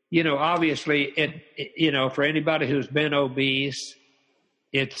 obviously for anybody who's been obese,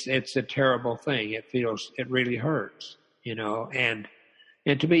 it's a terrible thing. It really hurts, and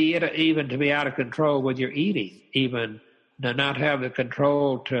to be out of control with your eating, even to not have the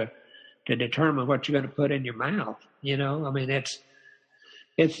control to determine what you're going to put in your mouth. I mean, it's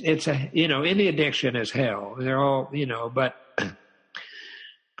any addiction is hell. They're all, but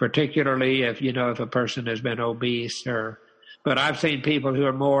particularly if a person has been obese but I've seen people who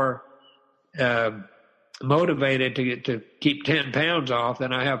are more motivated to keep 10 pounds off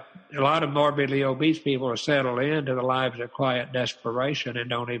than I have. A lot of morbidly obese people are settled into the lives of quiet desperation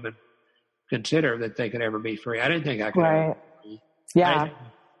and don't even consider that they could ever be free. I didn't think I could ever be free. Yeah.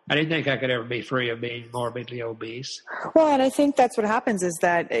 I didn't think I could ever be free of being morbidly obese. Well, and I think that's what happens is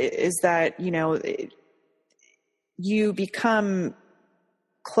that, you become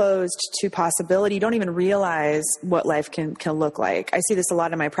closed to possibility. You don't even realize what life can look like. I see this a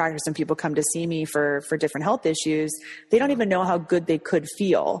lot in my practice when people come to see me for different health issues. They don't even know how good they could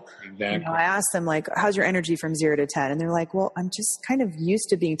feel. Exactly. I ask them how's your energy from 0 to 10? And they're like, well, I'm just kind of used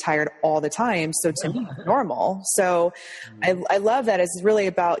to being tired all the time. So to me, it's normal. So I love that. It's really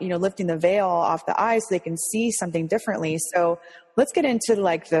about, lifting the veil off the eyes so they can see something differently. So let's get into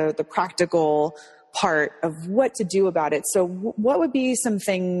the practical part of what to do about it. So what would be some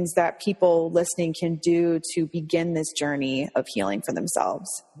things that people listening can do to begin this journey of healing for themselves?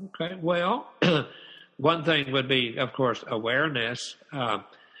 Okay. Well, one thing would be, of course, awareness.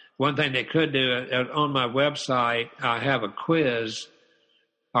 One thing they could do on my website, I have a quiz.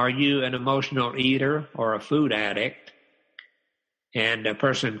 Are you an emotional eater or a food addict? And a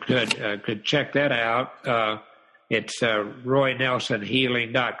person could check that out. It's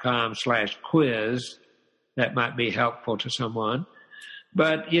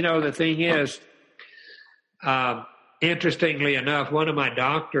Interestingly enough, one of my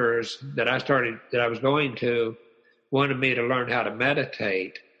doctors that I was going to wanted me to learn how to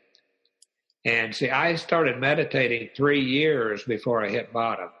meditate. And see, I started meditating 3 years before I hit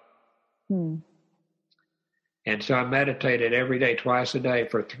bottom. And so I meditated every day, twice a day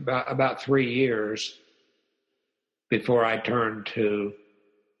for about 3 years before I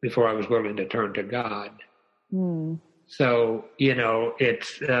was willing to turn to God. So,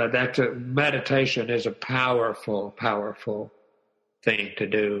 meditation is a powerful, powerful thing to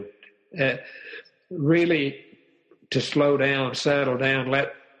do. Really, to slow down, settle down,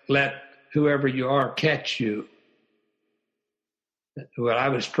 let whoever you are catch you. Well, I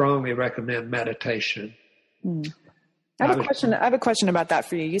would strongly recommend meditation. I have a question about that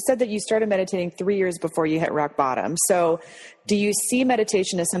for you. You said that you started meditating 3 years before you hit rock bottom. So do you see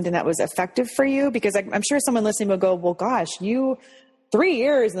meditation as something that was effective for you? Because I'm sure someone listening will go, well, gosh, 3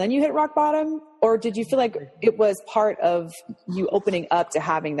 years and then you hit rock bottom? Or did you feel like it was part of you opening up to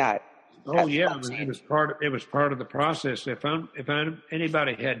having that? Oh yeah, it was part of the process. If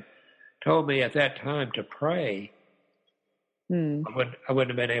anybody had told me at that time to pray, I wouldn't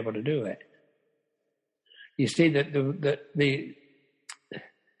have been able to do it. You see that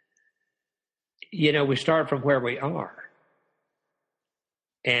we start from where we are,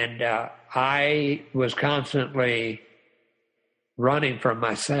 and I was constantly running from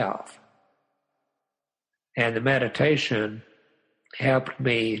myself, and the meditation helped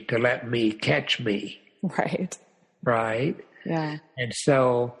me to let me catch me. Right. Yeah. And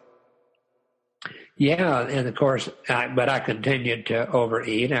so, and of course, but I continued to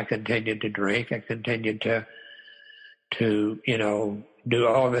overeat. I continued to drink. I continued to do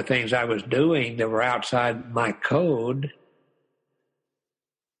all the things I was doing that were outside my code.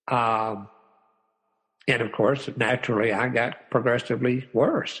 And of course, naturally, I got progressively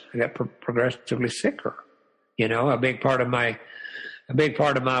worse. I got progressively sicker. A big part of my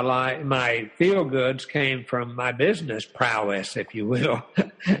life, my feel goods came from my business prowess, if you will,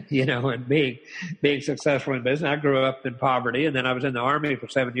 and being successful in business. I grew up in poverty, and then I was in the Army for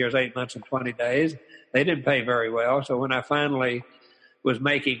 7 years, 8 months, and 20 days. They didn't pay very well. So when I finally was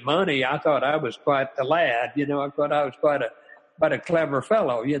making money, I thought I was quite the lad. I thought I was quite a clever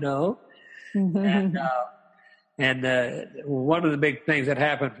fellow, And one of the big things that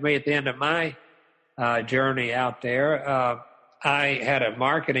happened for me at the end of my journey out there, I had a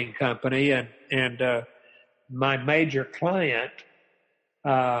marketing company, and my major client,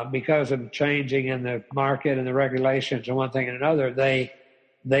 because of changing in the market and the regulations and one thing and another,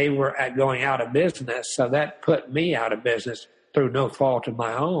 they were going out of business. So that put me out of business through no fault of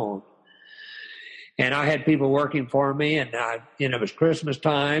my own. And I had people working for me, and it was Christmas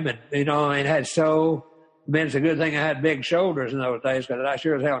time, and it's a good thing I had big shoulders in those days, because I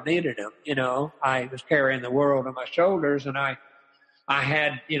sure as hell needed them. I was carrying the world on my shoulders, and I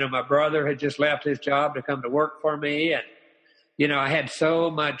had, my brother had just left his job to come to work for me. And, I had so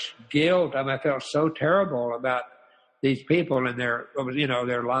much guilt. I felt so terrible about these people and their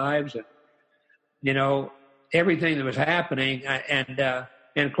lives and, everything that was happening. And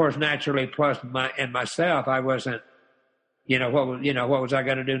of course, naturally, plus myself, I wasn't, what was I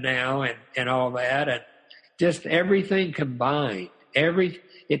going to do now and all that. And just everything combined,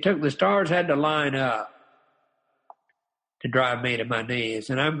 the stars had to line up to drive me to my knees.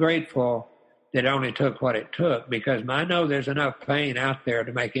 And I'm grateful that it only took what it took, because I know there's enough pain out there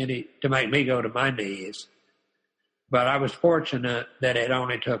to make me go to my knees. But I was fortunate that it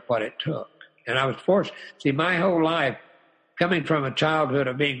only took what it took. And I was fortunate. See, my whole life, coming from a childhood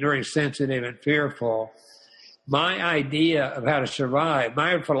of being very sensitive and fearful, my idea of how to survive,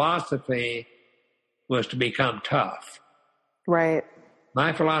 my philosophy was to become tough. Right.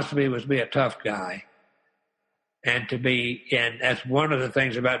 My philosophy was to be a tough guy. And that's one of the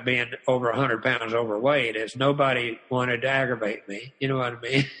things about being over 100 pounds overweight, is nobody wanted to aggravate me. You know what I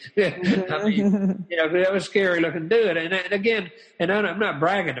mean? That was scary looking dude. And again, I'm not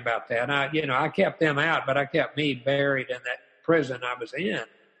bragging about that. I kept them out, but I kept me buried in that prison I was in.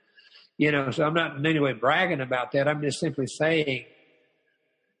 So I'm not in any way bragging about that. I'm just simply saying,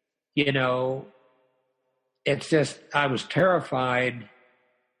 it's just, I was terrified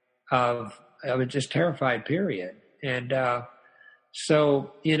I was just terrified, period. And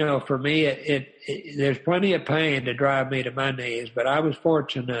so, for me, there's plenty of pain to drive me to my knees, but I was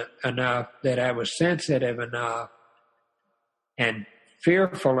fortunate enough that I was sensitive enough and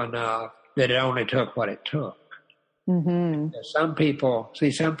fearful enough that it only took what it took. Mm-hmm. Some people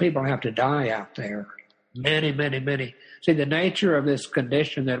have to die out there. Many, many, many. See, the nature of this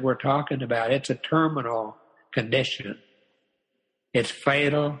condition that we're talking about, it's a terminal condition. It's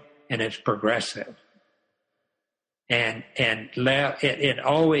fatal. And it's progressive. it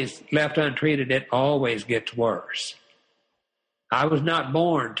always left untreated. It always gets worse. I was not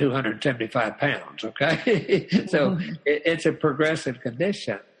born 275 pounds. Okay, so it's a progressive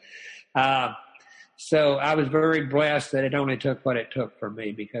condition. So I was very blessed that it only took what it took for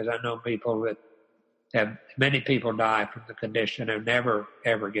me, because I know people that many people die from the condition and never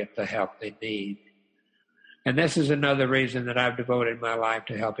ever get the help they need. And this is another reason that I've devoted my life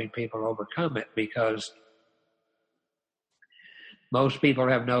to helping people overcome it, because most people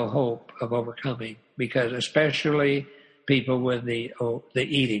have no hope of overcoming, because especially people with the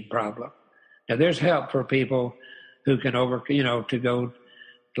eating problem. Now, there's help for people who can a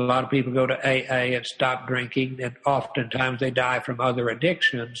lot of people go to AA and stop drinking, and oftentimes they die from other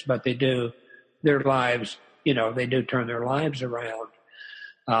addictions, but they do their lives, they do turn their lives around.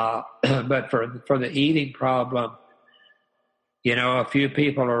 But for the eating problem, a few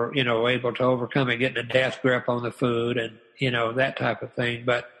people are, able to overcome it, getting a death grip on the food and, that type of thing.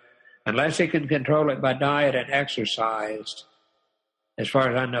 But unless they can control it by diet and exercise, as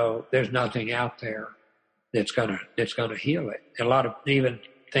far as I know, there's nothing out there that's gonna heal it. A lot of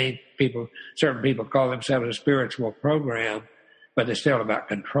certain people call themselves a spiritual program, but they're still about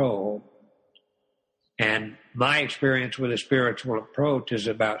control. And my experience with a spiritual approach is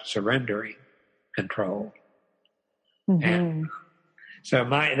about surrendering control. Mm-hmm. And so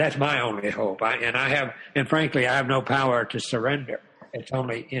that's my only hope. And frankly, I have no power to surrender. It's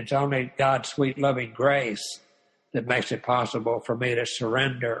only God's sweet, loving grace that makes it possible for me to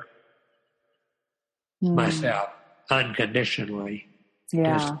surrender myself unconditionally.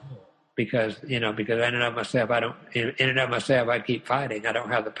 Yeah. Because in and of myself, I keep fighting. I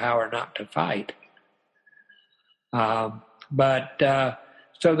don't have the power not to fight. So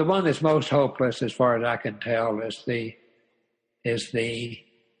the one that's most hopeless, as far as I can tell, is the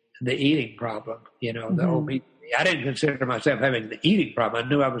eating problem. The obesity. I didn't consider myself having the eating problem. I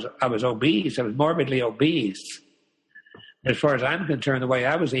knew I was obese. I was morbidly obese. As far as I'm concerned, the way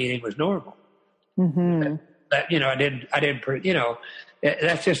I was eating was normal. Mm-hmm. But I didn't.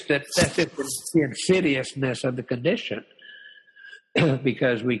 That's just the insidiousness of the condition.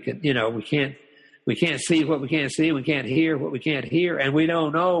 Because we can't see what we can't see. We can't hear what we can't hear, and we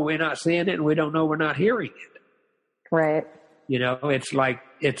don't know we're not seeing it, and we don't know we're not hearing it. Right. It's like,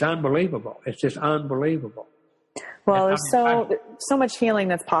 it's unbelievable. It's just unbelievable. Well, there's so much healing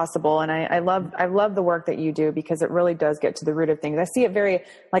that's possible, and I love the work that you do, because it really does get to the root of things. I see it very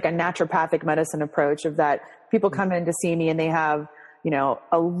like a naturopathic medicine approach, of that people come in to see me and they have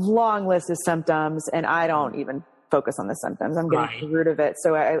a long list of symptoms, and I don't even focus on the symptoms. I'm getting to the root of it.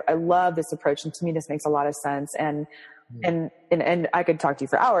 So I love this approach, and to me this makes a lot of sense. And I could talk to you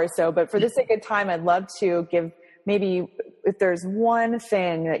for hours. But for the sake of time, I'd love to give, maybe if there's one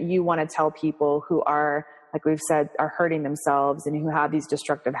thing that you want to tell people who are, like we've said, are hurting themselves and who have these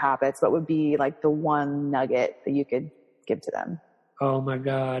destructive habits, what would be like the one nugget that you could give to them? Oh my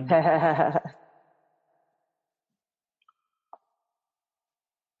God.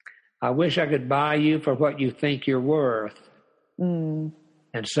 I wish I could buy you for what you think you're worth and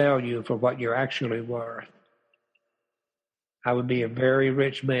sell you for what you're actually worth. I would be a very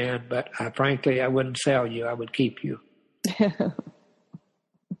rich man, but frankly, I wouldn't sell you. I would keep you. I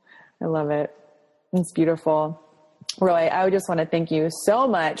love it. It's beautiful. Roy, I just want to thank you so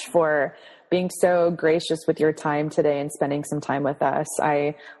much for being so gracious with your time today and spending some time with us.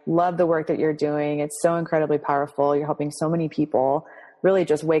 I love the work that you're doing. It's so incredibly powerful. You're helping so many people really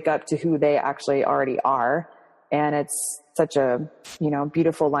just wake up to who they actually already are. And it's such a,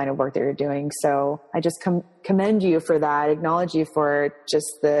 beautiful line of work that you're doing. So I just commend you for that, acknowledge you for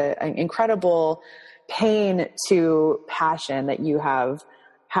just the incredible pain to passion that you have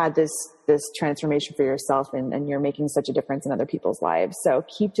had this transformation for yourself, and you're making such a difference in other people's lives. So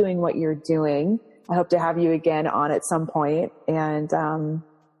keep doing what you're doing. I hope to have you again on at some point. And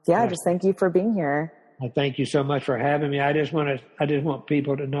just thank you for being here. I thank you so much for having me. I just want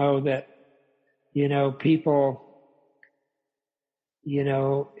people to know that, people,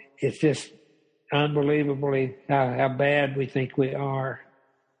 it's just unbelievably how bad we think we are.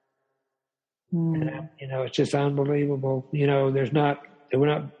 And, it's just unbelievable. It's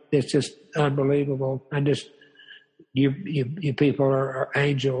just unbelievable. You people are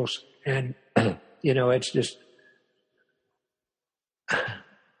angels, and, it's just,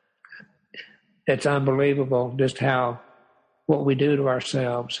 it's unbelievable just what we do to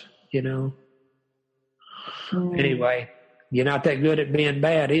ourselves, Anyway, you're not that good at being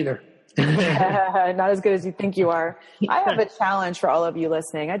bad either. Not as good as you think you are. I have a challenge for all of you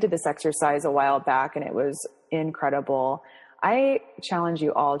listening. I did this exercise a while back, and it was incredible. I challenge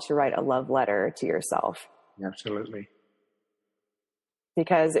you all to write a love letter to yourself. Absolutely.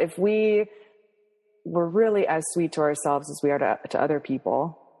 Because if we were really as sweet to ourselves as we are to other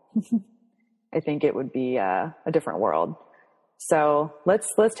people, I think it would be a different world. So let's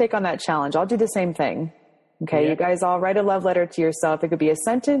take on that challenge. I'll do the same thing. Okay. Yeah. You guys all write a love letter to yourself. It could be a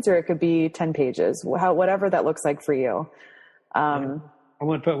sentence or it could be 10 pages, whatever that looks like for you. I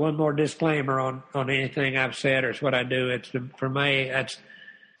want to put one more disclaimer on anything I've said or it's what I do. For me,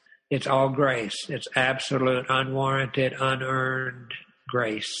 it's all grace. It's absolute, unwarranted, unearned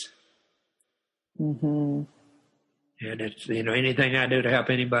grace. Mm-hmm. And it's, anything I do to help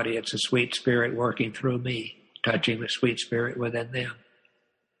anybody, it's a sweet spirit working through me, touching the sweet spirit within them.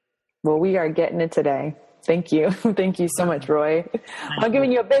 Well, we are getting it today. Thank you. Thank you so much, Roy. I'm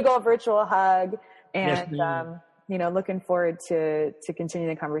giving you a big old virtual hug and, yes, looking forward to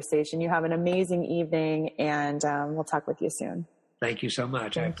continuing the conversation. You have an amazing evening and we'll talk with you soon. Thank you so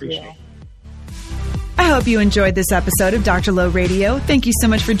much. I appreciate it. I hope you enjoyed this episode of Dr. Low Radio. Thank you so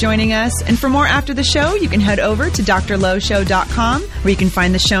much for joining us. And for more after the show, you can head over to drlowshow.com where you can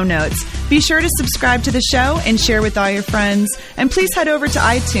find the show notes. Be sure to subscribe to the show and share with all your friends. And please head over to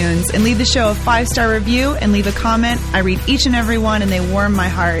iTunes and leave the show a 5-star review and leave a comment. I read each and every one and they warm my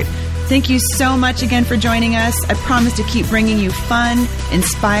heart. Thank you so much again for joining us. I promise to keep bringing you fun,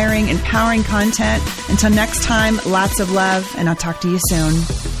 inspiring, empowering content. Until next time, lots of love, and I'll talk to you soon.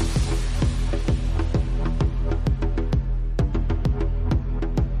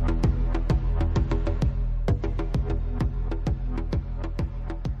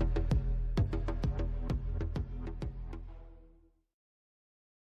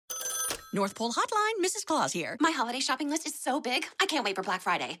 North Pole Hotline, Mrs. Claus here. My holiday shopping list is so big, I can't wait for Black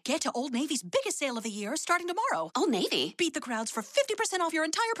Friday. Get to Old Navy's biggest sale of the year starting tomorrow. Old Navy? Beat the crowds for 50% off your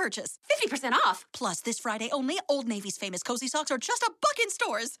entire purchase. 50% off? Plus, this Friday only, Old Navy's famous cozy socks are just $1 in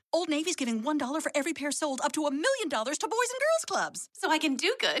stores. Old Navy's giving $1 for every pair sold up to $1 million to Boys and Girls Clubs. So I can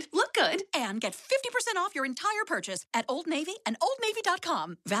do good, look good, and get 50% off your entire purchase at Old Navy and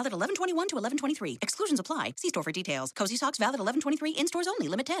OldNavy.com. Valid 11/21 to 11/23. Exclusions apply. See store for details. Cozy socks valid 11/23 in stores only.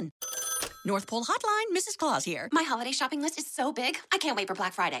 Limit 10. North Pole Hotline, Mrs. Claus here. My holiday shopping list is so big, I can't wait for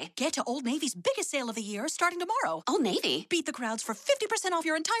Black Friday. Get to Old Navy's biggest sale of the year starting tomorrow. Old Navy? Beat the crowds for 50% off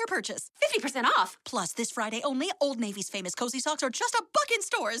your entire purchase. 50% off? Plus, this Friday only, Old Navy's famous cozy socks are just $1 in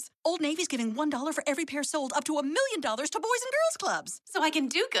stores. Old Navy's giving $1 for every pair sold up to $1 million to Boys and Girls Clubs. So I can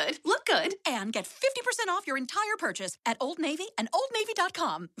do good, look good, and get 50% off your entire purchase at Old Navy and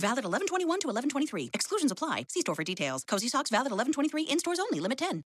OldNavy.com. Valid 11/21 to 11/23. Exclusions apply. See store for details. Cozy socks valid 11/23 in stores only. Limit 10.